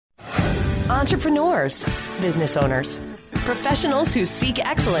Entrepreneurs, business owners, professionals who seek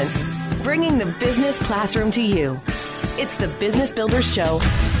excellence, bringing the business classroom to you. It's the Business Builders Show.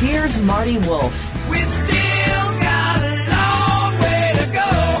 Here's Marty Wolf. We still got a long way to go.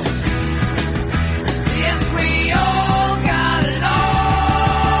 Yes, we all got a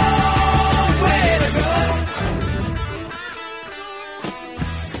long way to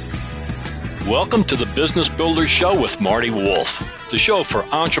go. Welcome to the Business Builders Show with Marty Wolf, the show for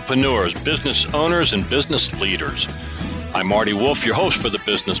entrepreneurs, business owners, and business leaders. I'm Marty Wolf, your host for the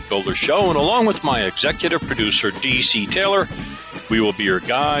Business Builders Show, and along with my executive producer, D.C. Taylor, we will be your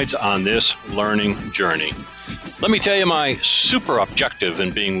guides on this learning journey. Let me tell you my super objective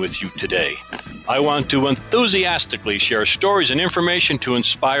in being with you today. I want to enthusiastically share stories and information to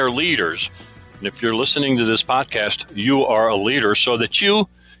inspire leaders. And if you're listening to this podcast, you are a leader so that you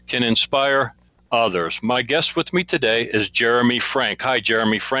can inspire others. My guest with me today is Jeremy Frank. Hi,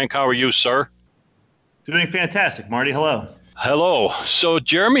 Jeremy Frank. How are you, sir? Doing fantastic, Marty. Hello. Hello. So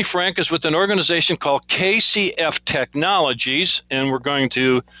Jeremy Frank is with an organization called KCF Technologies, and we're going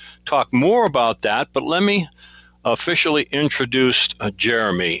to talk more about that. But let me officially introduce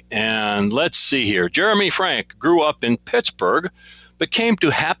Jeremy. And let's see here. Jeremy Frank grew up in Pittsburgh, but came to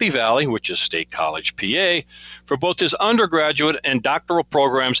Happy Valley, which is State College, PA, for both his undergraduate and doctoral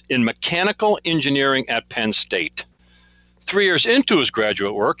programs in mechanical engineering at Penn State. 3 years into his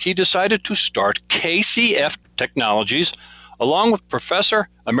graduate work, he decided to start KCF Technologies, along with Professor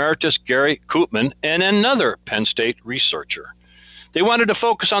Emeritus Gary Koopman and another Penn State researcher. They wanted to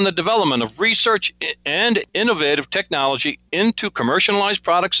focus on the development of research and innovative technology into commercialized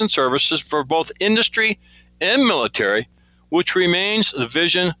products and services for both industry and military, which remains the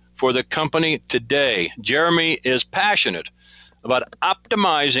vision for the company today. Jeremy is passionate about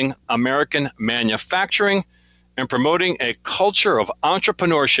optimizing American manufacturing and promoting a culture of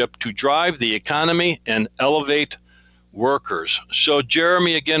entrepreneurship to drive the economy and elevate workers. So,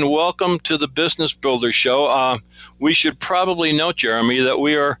 Jeremy, again, welcome to the Business Builder Show. We should probably note, Jeremy, that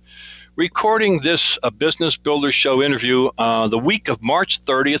we are recording this Business Builder Show interview the week of March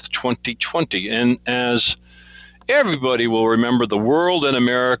 30th, 2020. And as everybody will remember, the world and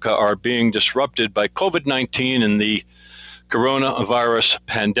America are being disrupted by COVID-19 and the coronavirus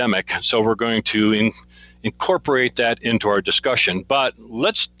pandemic. So we're going to incorporate that into our discussion. But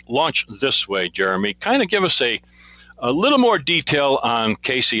let's launch this way, Jeremy. Kind of give us a little more detail on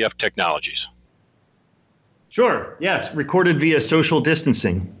KCF Technologies. Sure. Yes. Recorded via social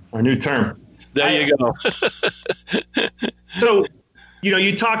distancing, our new term. There you go. So,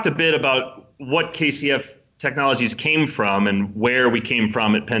 you talked a bit about what KCF Technologies came from and where we came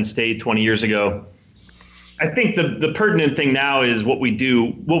from at Penn State 20 years ago. I think the pertinent thing now is what we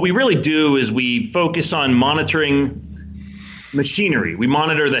do. What we really do is we focus on monitoring machinery. We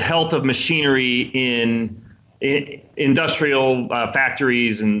monitor the health of machinery in industrial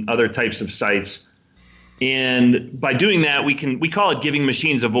factories and other types of sites. And by doing that, we call it giving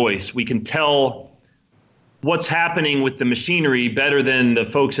machines a voice. We can tell what's happening with the machinery better than the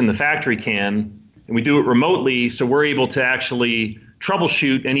folks in the factory can. And we do it remotely, so we're able to actually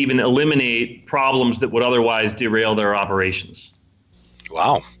troubleshoot and even eliminate problems that would otherwise derail their operations.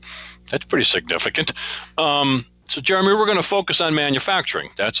 Wow, that's pretty significant. So, Jeremy, we're going to focus on manufacturing.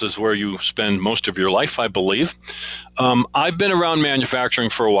 That's where you spend most of your life, I believe. I've been around manufacturing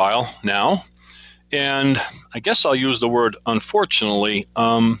for a while now, and I guess I'll use the word unfortunately.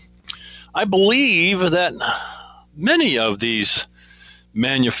 I believe that many of these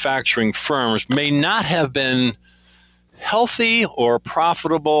manufacturing firms may not have been healthy or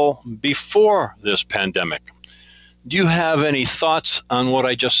profitable before this pandemic. Do you have any thoughts on what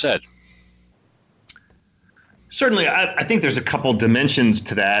I just said? Certainly, I think there's a couple dimensions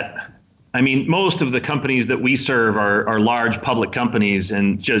to that. I mean, most of the companies that we serve are large public companies,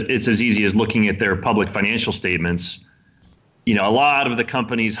 and it's as easy as looking at their public financial statements. A lot of the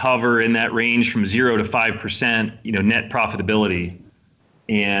companies hover in that range from 0 to 5%, net profitability.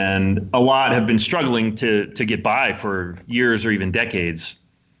 And a lot have been struggling to get by for years or even decades.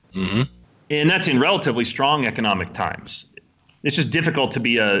 Mm-hmm. And that's in relatively strong economic times. It's just difficult to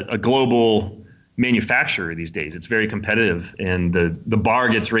be a global manufacturer these days. It's very competitive, and the bar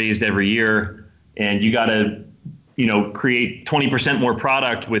gets raised every year, and you got to, create 20% more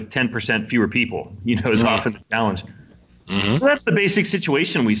product with 10% fewer people, is often the challenge. Mm-hmm. So that's the basic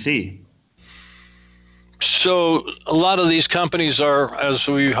situation we see. So a lot of these companies are,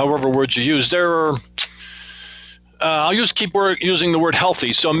 however words you use, I'll keep using the word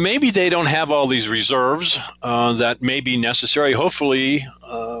healthy. So maybe they don't have all these reserves that may be necessary. Hopefully,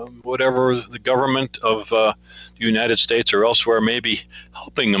 whatever the government of the United States or elsewhere may be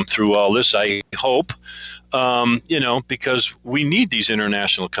helping them through all this, I hope, because we need these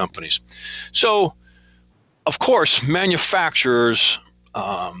international companies. So, of course, manufacturers,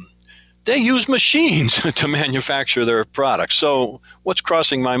 they use machines to manufacture their products. So what's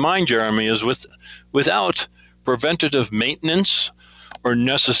crossing my mind, Jeremy, is without preventative maintenance or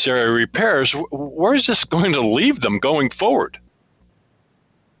necessary repairs, where is this going to leave them going forward?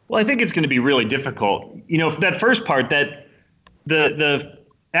 Well, I think it's going to be really difficult. For that first part, that the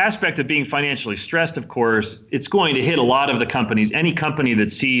aspect of being financially stressed, of course, it's going to hit a lot of the companies. Any company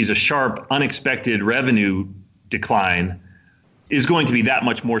that sees a sharp, unexpected revenue decline is going to be that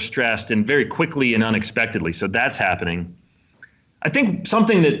much more stressed, and very quickly and unexpectedly. So that's happening. I think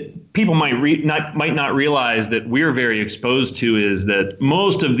something that people might not realize that we're very exposed to is that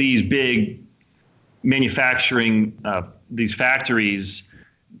most of these big manufacturing, these factories,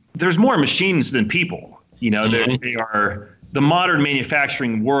 there's more machines than people. They are, the modern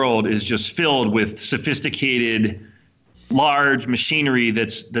manufacturing world is just filled with sophisticated, large machinery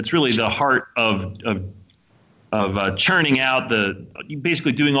that's really the heart of churning out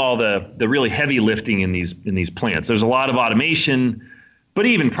basically doing all the really heavy lifting in these plants. There's a lot of automation, but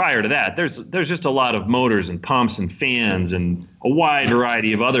even prior to that, there's just a lot of motors and pumps and fans and a wide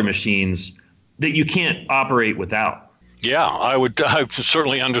variety of other machines that you can't operate without. Yeah, I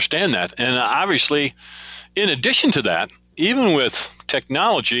certainly understand that. And obviously, in addition to that, even with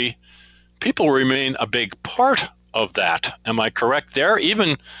technology, people remain a big part of that. Am I correct there?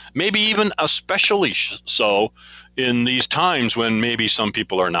 Maybe even especially so in these times when maybe some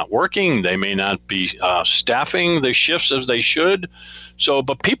people are not working, they may not be staffing the shifts as they should. So,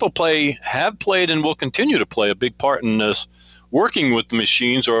 but people have played and will continue to play a big part in this, working with the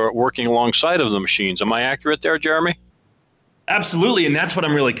machines or working alongside of the machines. Am I accurate there, Jeremy? Absolutely, and that's what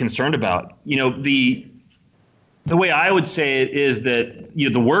I'm really concerned about. The way I would say it is that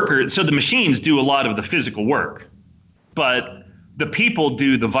the worker, so the machines do a lot of the physical work, but the people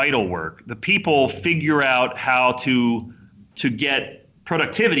do the vital work. The people figure out how to get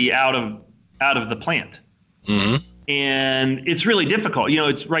productivity out of the plant. Mm-hmm. And it's really difficult.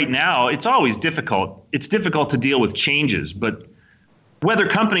 It's right now, it's always difficult. It's difficult to deal with changes, but whether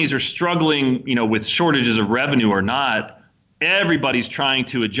companies are struggling, with shortages of revenue or not, everybody's trying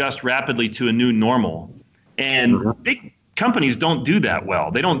to adjust rapidly to a new normal. And big companies don't do that well.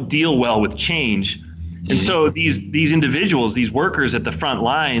 They don't deal well with change. And so these individuals, these workers at the front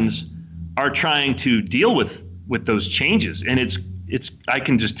lines are trying to deal with those changes. And it's I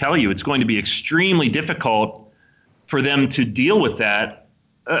can just tell you, it's going to be extremely difficult for them to deal with that,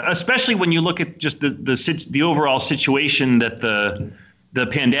 especially when you look at just the overall situation that the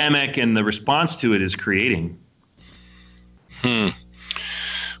pandemic and the response to it is creating.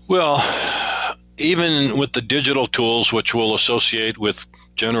 Well, even with the digital tools, which we'll associate with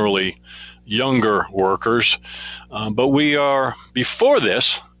generally younger workers, but we are, before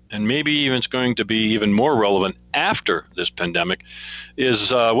this, and maybe even it's going to be even more relevant after this pandemic,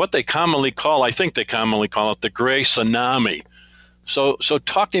 is what they commonly call it the gray tsunami. So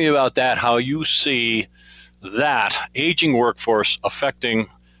talk to me about that, how you see that aging workforce affecting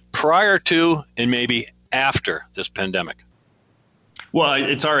prior to and maybe after this pandemic. Well,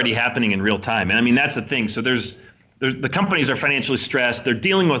 it's already happening in real time. And I mean, that's the thing. So the companies are financially stressed. They're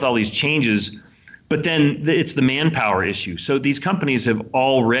dealing with all these changes, but then it's the manpower issue. So these companies have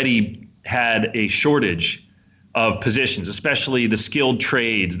already had a shortage of positions, especially the skilled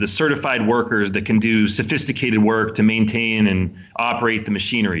trades, the certified workers that can do sophisticated work to maintain and operate the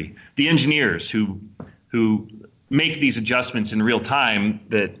machinery, the engineers who make these adjustments in real time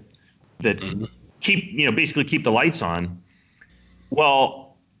that basically keep the lights on.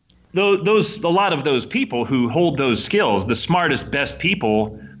 Well, a lot of those people who hold those skills, the smartest, best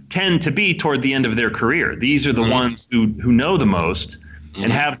people, tend to be toward the end of their career. These are the ones who know the most and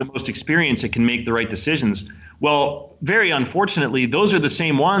have the most experience and can make the right decisions. Well, very unfortunately, those are the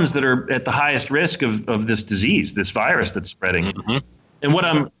same ones that are at the highest risk of this disease, this virus that's spreading. Mm-hmm. And what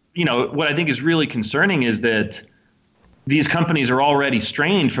I think is really concerning is that these companies are already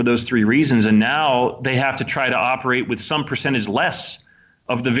strained for those three reasons, and now they have to try to operate with some percentage less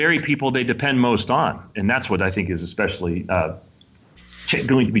of the very people they depend most on. And that's what I think is especially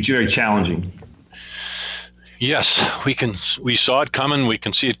going to be very challenging. Yes, we saw it coming. We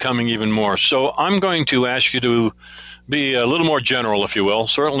can see it coming even more. So I'm going to ask you to be a little more general, if you will.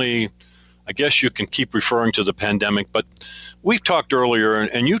 Certainly, I guess you can keep referring to the pandemic, but we've talked earlier,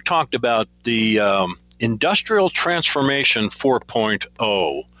 and you talked about the Industrial Transformation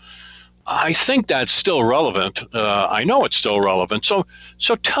 4.0. I think that's still relevant. I know it's still relevant. So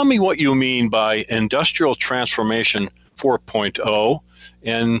tell me what you mean by industrial transformation 4.0,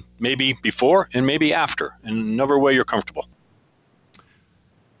 and maybe before and maybe after, in whatever way you're comfortable.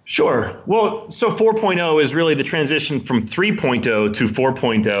 Sure. Well, so 4.0 is really the transition from 3.0 to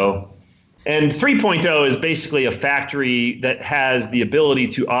 4.0. And 3.0 is basically a factory that has the ability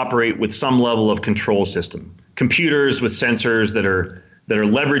to operate with some level of control system. Computers with sensors that are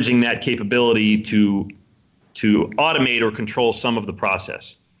leveraging that capability to automate or control some of the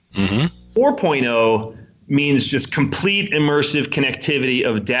process. Mm-hmm. 4.0 means just complete immersive connectivity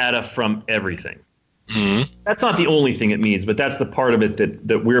of data from everything. Mm-hmm. That's not the only thing it means, but that's the part of it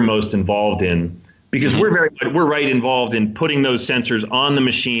that we're most involved in, because mm-hmm. we're right involved in putting those sensors on the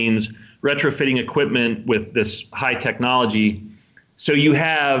machines, retrofitting equipment with this high technology. So you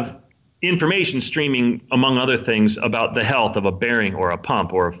have information streaming, among other things, about the health of a bearing or a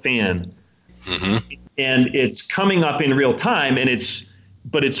pump or a fan. Mm-hmm. And it's coming up in real time,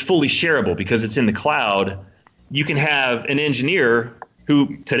 but it's fully shareable because it's in the cloud. You can have an engineer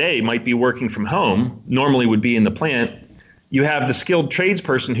who today might be working from home, normally would be in the plant. You have the skilled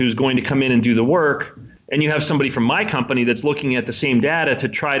tradesperson who's going to come in and do the work, and you have somebody from my company that's looking at the same data to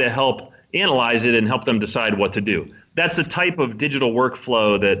try to help analyze it and help them decide what to do. That's the type of digital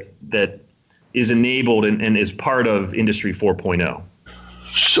workflow that is enabled and is part of Industry 4.0.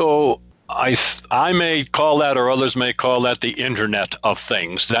 So I may call that, or others may call that, the Internet of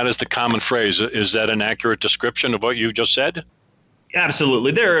Things. That is the common phrase. Is that an accurate description of what you just said?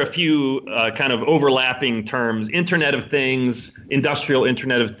 Absolutely. There are a few kind of overlapping terms: Internet of Things, Industrial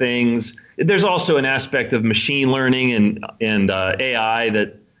Internet of Things. There's also an aspect of machine learning and AI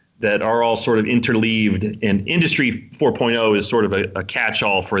that are all sort of interleaved. And Industry 4.0 is sort of a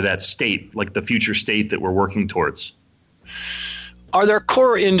catch-all for that state, like the future state that we're working towards. Are there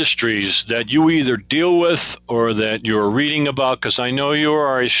core industries that you either deal with or that you're reading about? Because I know you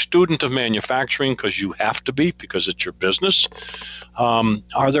are a student of manufacturing, because you have to be, because it's your business.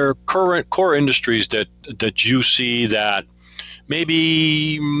 Are there current core industries that you see that maybe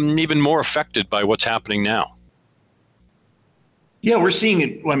even more affected by what's happening now? Yeah, we're seeing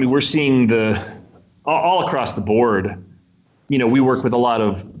it. I mean, we're seeing all across the board. You know, we work with a lot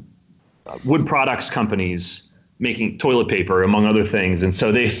of wood products companies making toilet paper, among other things. And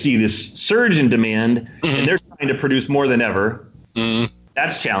so they see this surge in demand, mm-hmm. and they're trying to produce more than ever. Mm-hmm.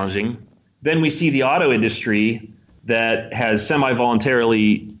 That's challenging. Then we see the auto industry that has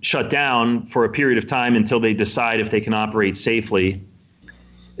semi-voluntarily shut down for a period of time until they decide if they can operate safely.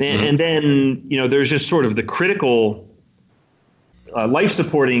 Mm-hmm. And then, you know, there's just sort of the critical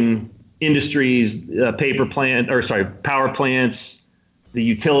life-supporting industries, power plants, the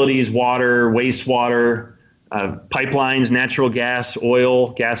utilities, water, wastewater, pipelines, natural gas,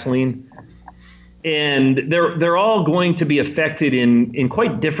 oil, gasoline, and they're all going to be affected in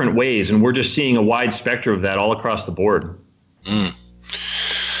quite different ways, and we're just seeing a wide spectrum of that all across the board.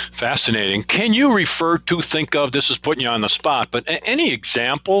 Fascinating. Can you think of, this is putting you on the spot, but any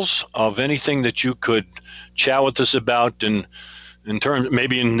examples of anything that you could chat with us about in terms,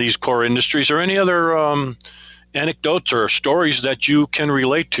 maybe in these core industries, or any other anecdotes or stories that you can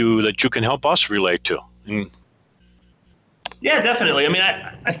relate to, that you can help us relate to? Yeah, definitely. I mean,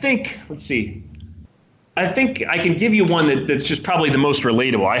 I think, let's see. I think I can give you one that's just probably the most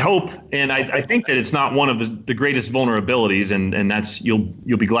relatable. I hope, and I think that it's not one of the greatest vulnerabilities, and that's, you'll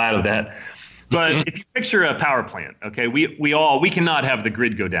be glad of that. But mm-hmm. if you picture a power plant, okay, we cannot have the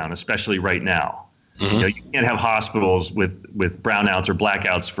grid go down, especially right now. Mm-hmm. You know, you can't have hospitals with brownouts or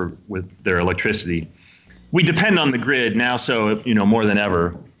blackouts with their electricity. We depend on the grid now, so more than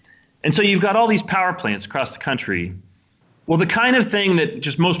ever. And so you've got all these power plants across the country. Well, the kind of thing that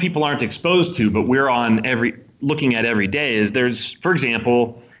just most people aren't exposed to, but we're looking at every day, is there's, for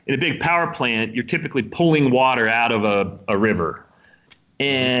example, in a big power plant, you're typically pulling water out of a river,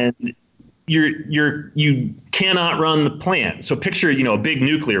 and you cannot run the plant. So picture, a big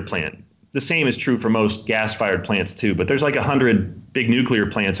nuclear plant. The same is true for most gas-fired plants too, but there's like 100 big nuclear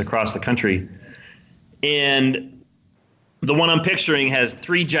plants across the country. And the one I'm picturing has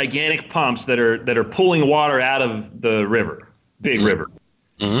 3 gigantic pumps that are pulling water out of the river, big mm-hmm. river.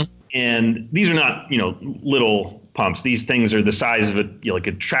 Mm-hmm. And these are not, little pumps. These things are the size of like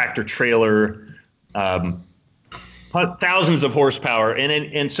a tractor trailer, thousands of horsepower.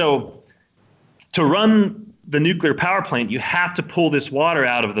 And so to run the nuclear power plant, you have to pull this water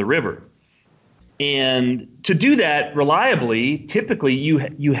out of the river. And to do that reliably, typically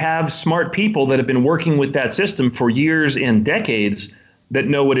you have smart people that have been working with that system for years and decades that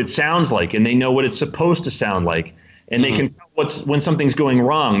know what it sounds like, and they know what it's supposed to sound like. and they can tell when something's going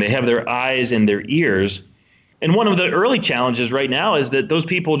wrong. They have their eyes and their ears. And one of the early challenges right now is that those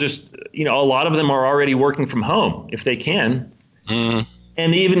people just, a lot of them are already working from home if they can. And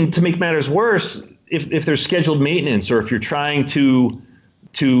even to make matters worse, if there's scheduled maintenance or if you're trying to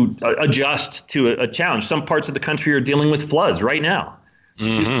adjust to a challenge, some parts of the country are dealing with floods right now.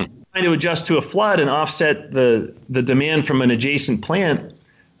 Trying to adjust to a flood and offset the demand from an adjacent plant,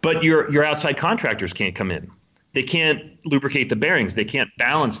 but your outside contractors can't come in. They can't lubricate the bearings. They can't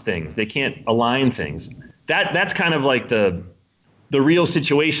balance things. They can't align things. That's kind of like the real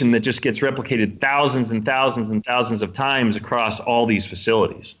situation that just gets replicated thousands and thousands and thousands of times across all these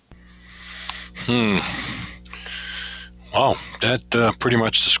facilities. Wow, that pretty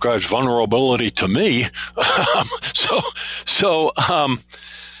much describes vulnerability to me.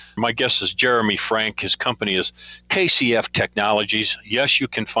 My guest is Jeremy Frank. His company is KCF Technologies. Yes, you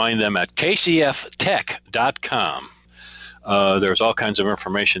can find them at kcftech.com. There's all kinds of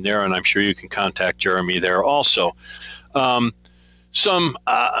information there, and I'm sure you can contact Jeremy there also.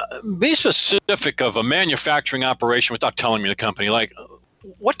 Be specific of a manufacturing operation without telling me the company. Like,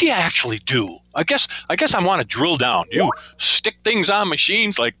 what do you actually do? I guess I want to drill down. You stick things on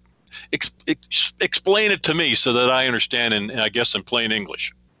machines. Like, explain it to me so that I understand, and I guess in plain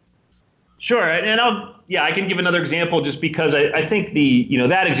English. Sure, and I can give another example just because I think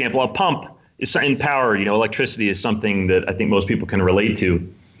that example, a pump is in power. Electricity is something that I think most people can relate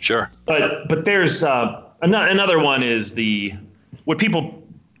to. Sure. But there's another one is what people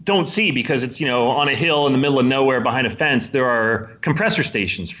don't see because it's on a hill in the middle of nowhere behind a fence. There are compressor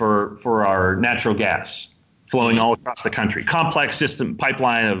stations for our natural gas flowing all across the country. Complex system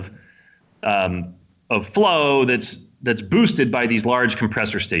pipeline of flow that's boosted by these large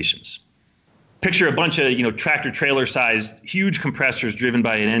compressor stations. Picture a bunch of tractor trailer sized huge compressors driven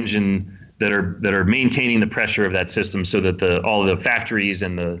by an engine that are maintaining the pressure of that system so that all the factories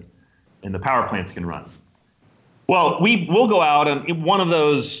and the power plants can run. Well, we'll go out and one of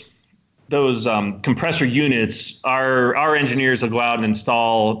those compressor units, our engineers will go out and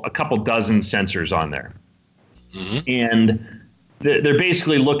install a couple dozen sensors on there, and they're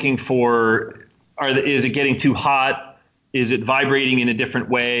basically looking for: is it getting too hot? Is it vibrating in a different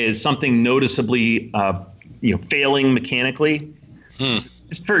way? Is something noticeably, failing mechanically?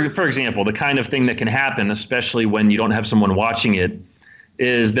 For example, the kind of thing that can happen, especially when you don't have someone watching it,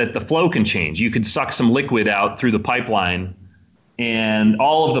 is that the flow can change. You could suck some liquid out through the pipeline, and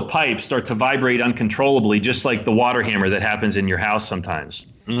all of the pipes start to vibrate uncontrollably, just like the water hammer that happens in your house sometimes.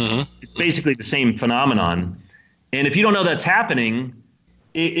 It's basically the same phenomenon. And if you don't know that's happening,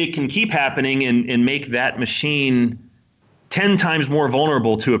 it can keep happening and make that machine 10 times more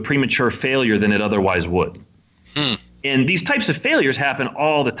vulnerable to a premature failure than it otherwise would. And these types of failures happen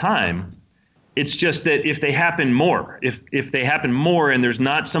all the time. It's just that if they happen more, if they happen more and there's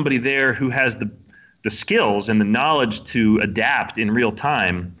not somebody there who has the skills and the knowledge to adapt in real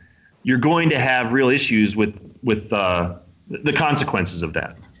time, you're going to have real issues with the consequences of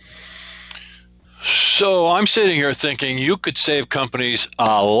that. So I'm sitting here thinking you could save companies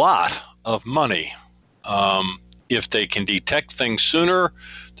a lot of money. If they can detect things sooner,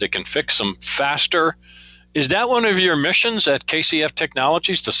 they can fix them faster. Is that one of your missions at KCF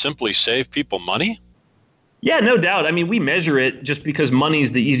Technologies, to simply save people money? Yeah, no doubt. I mean, we measure it just because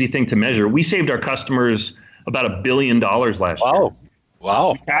money's the easy thing to measure. We saved our customers about $1 billion last year.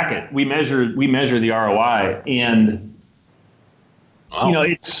 Wow. We track it. We measure the ROI, and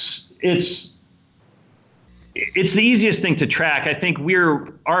it's the easiest thing to track. I think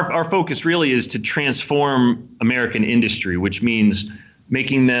our focus really is to transform American industry, which means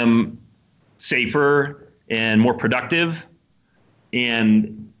making them safer and more productive.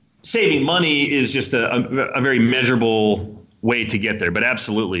 And saving money is just a very measurable way to get there. But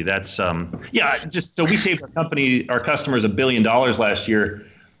absolutely, that's just so we saved our customers $1 billion last year.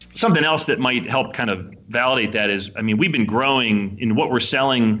 Something else that might help kind of validate that is, I mean, we've been growing in what we're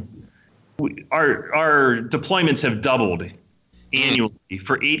selling. Our deployments have doubled annually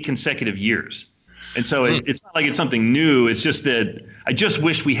for 8 consecutive years. And so it's not like it's something new. It's just that I just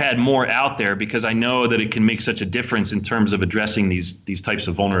wish we had more out there, because I know that it can make such a difference in terms of addressing these types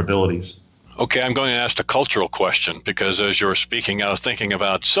of vulnerabilities. Okay, I'm going to ask a cultural question, because as you're speaking, I was thinking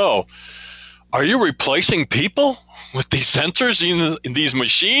about, so are you replacing people with these sensors in these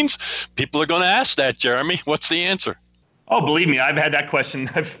machines? People are going to ask that, Jeremy. What's the answer? Oh, believe me, I've had that question.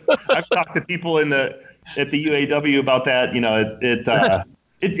 I've talked to people at the UAW about that.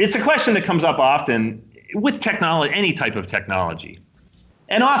 It's a question that comes up often with technology, any type of technology.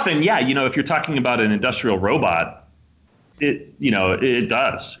 And often, if you're talking about an industrial robot, it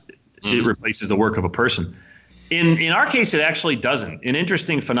does. It replaces the work of a person. In our case, it actually doesn't. An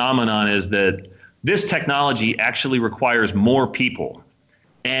interesting phenomenon is that this technology actually requires more people.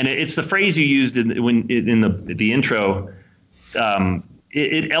 And it's the phrase you used in the intro.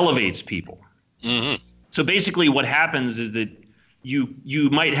 It elevates people. Mm-hmm. So basically what happens is that you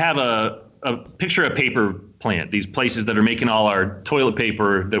might have a picture of paper plant, these places that are making all our toilet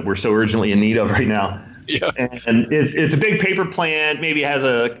paper that we're so urgently in need of right now. Yeah. And it's a big paper plant, maybe it has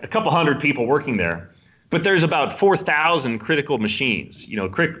a couple hundred people working there. But there's about 4,000 critical machines,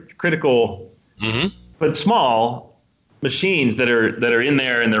 critical, but small machines that are in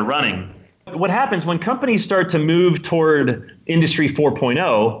there and they're running. What happens when companies start to move toward Industry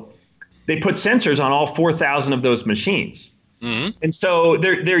 4.0, they put sensors on all 4,000 of those machines. Mm-hmm. And so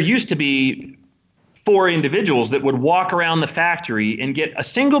there used to be 4 individuals that would walk around the factory and get a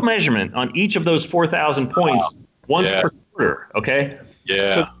single measurement on each of those 4,000 points once per quarter. Okay.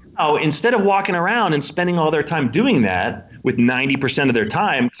 Yeah. So now, instead of walking around and spending all their time doing that, with 90% of their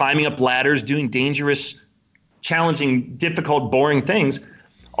time climbing up ladders, doing dangerous, challenging, difficult, boring things,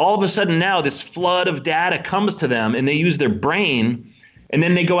 all of a sudden now this flood of data comes to them and they use their brain, and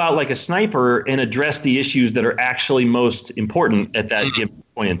then they go out like a sniper and address the issues that are actually most important at that given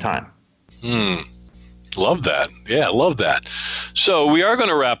point in time. Love that. Yeah, love that. So we are going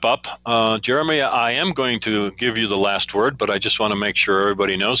to wrap up. Jeremy, I am going to give you the last word, but I just want to make sure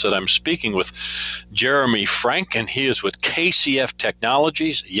everybody knows that I'm speaking with Jeremy Frank, and he is with KCF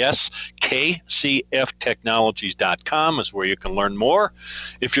Technologies. Yes, KCFtechnologies.com is where you can learn more.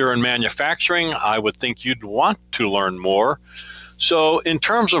 If you're in manufacturing, I would think you'd want to learn more. So in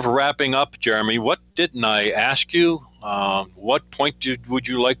terms of wrapping up, Jeremy, what didn't I ask you? What point would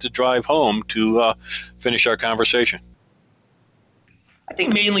you like to drive home to finish our conversation? I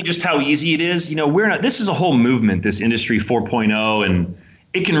think mainly just how easy it is. This is a whole movement, this Industry 4.0, and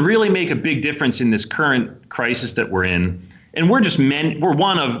it can really make a big difference in this current crisis that we're in. And we're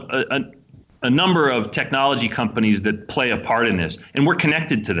one of a number of technology companies that play a part in this, and we're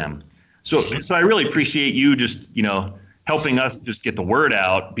connected to them. So I really appreciate you just, helping us just get the word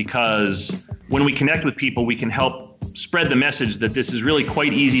out, because when we connect with people, we can help spread the message that this is really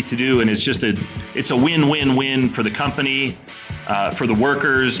quite easy to do, and it's a win-win-win for the company, for the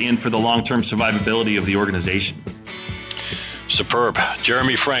workers, and for the long-term survivability of the organization. Superb.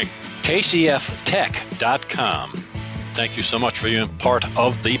 Jeremy Frank, KCFtech.com. Thank you so much for being part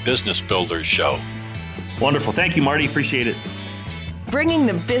of the Business Builders Show. Wonderful. Thank you, Marty. Appreciate it. Bringing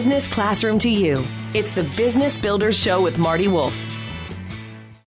the business classroom to you. It's the Business Builders Show with Marty Wolf.